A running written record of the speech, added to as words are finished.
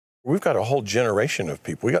We've got a whole generation of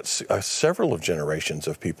people. We got several of generations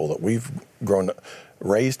of people that we've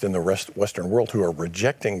raised in the Western world who are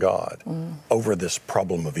rejecting God over this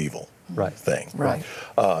problem of evil thing. Right.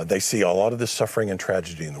 They see a lot of this suffering and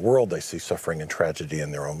tragedy in the world. They see suffering and tragedy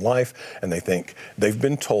in their own life, and they think they've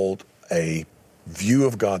been told a view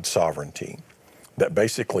of God's sovereignty that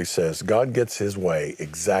basically says God gets his way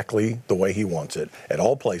exactly the way he wants it at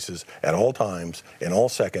all places, at all times, in all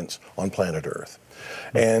seconds on planet Earth.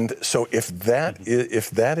 And so if that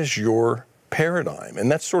is your paradigm,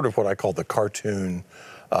 and that's sort of what I call the cartoon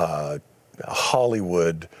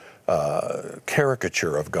Hollywood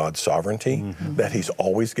caricature of God's sovereignty, that he's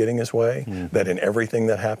always getting his way, that in everything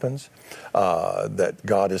that happens, that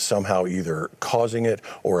God is somehow either causing it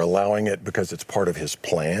or allowing it because it's part of his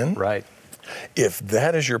plan. Right. If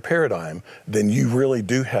that is your paradigm, then you really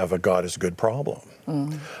do have a God is good problem.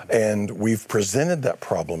 And we've presented that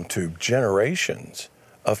problem to generations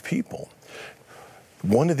of people.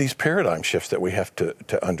 One of these paradigm shifts that we have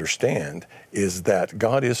to understand is that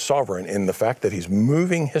God is sovereign in the fact that he's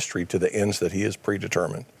moving history to the ends that he has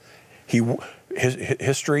predetermined. His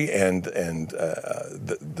history and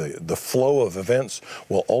the flow of events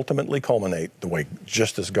will ultimately culminate the way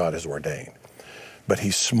just as God has ordained. But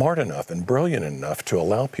he's smart enough and brilliant enough to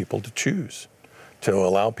allow people to choose, to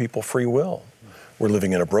allow people free will. We're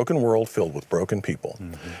living in a broken world filled with broken people.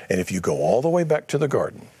 And if you go all the way back to the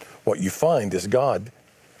garden, what you find is God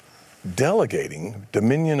delegating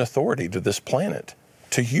dominion authority to this planet,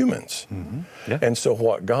 to humans. And so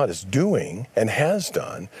what God is doing and has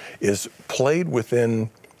done is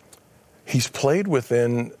he's played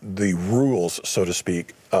within the rules, so to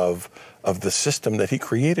speak, of the system that he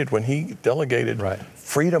created when he delegated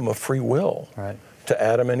freedom of free will to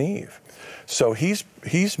Adam and Eve. So he's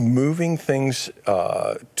moving things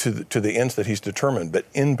to the ends that he's determined, but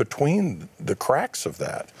in between the cracks of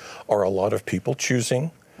that are a lot of people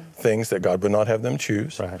choosing things that God would not have them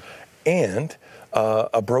choose, and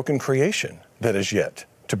a broken creation that is yet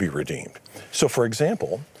to be redeemed. So, for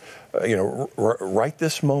example, right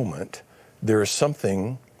this moment, there is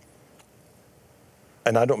something,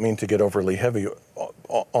 and I don't mean to get overly heavy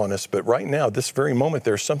on us, but right now, this very moment,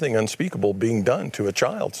 there's something unspeakable being done to a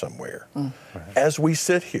child somewhere as we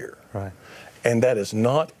sit here. And that is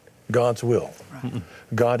not God's will.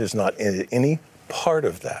 God is not in any part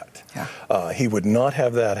of that. He would not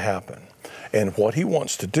have that happen. And what he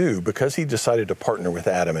wants to do, because he decided to partner with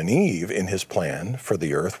Adam and Eve in his plan for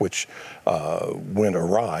the earth, which went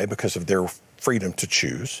awry because of their freedom to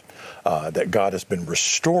choose, that God has been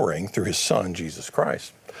restoring through his son, Jesus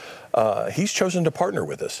Christ. He's chosen to partner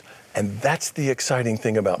with us. And that's the exciting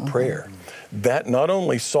thing about prayer. That not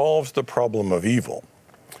only solves the problem of evil,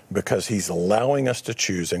 because he's allowing us to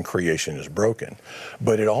choose and creation is broken,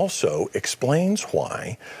 but it also explains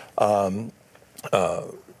why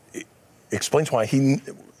he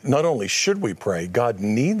not only should we pray, God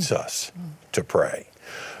needs us to pray.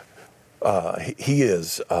 He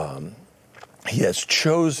has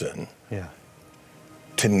chosen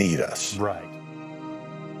to need us. Right.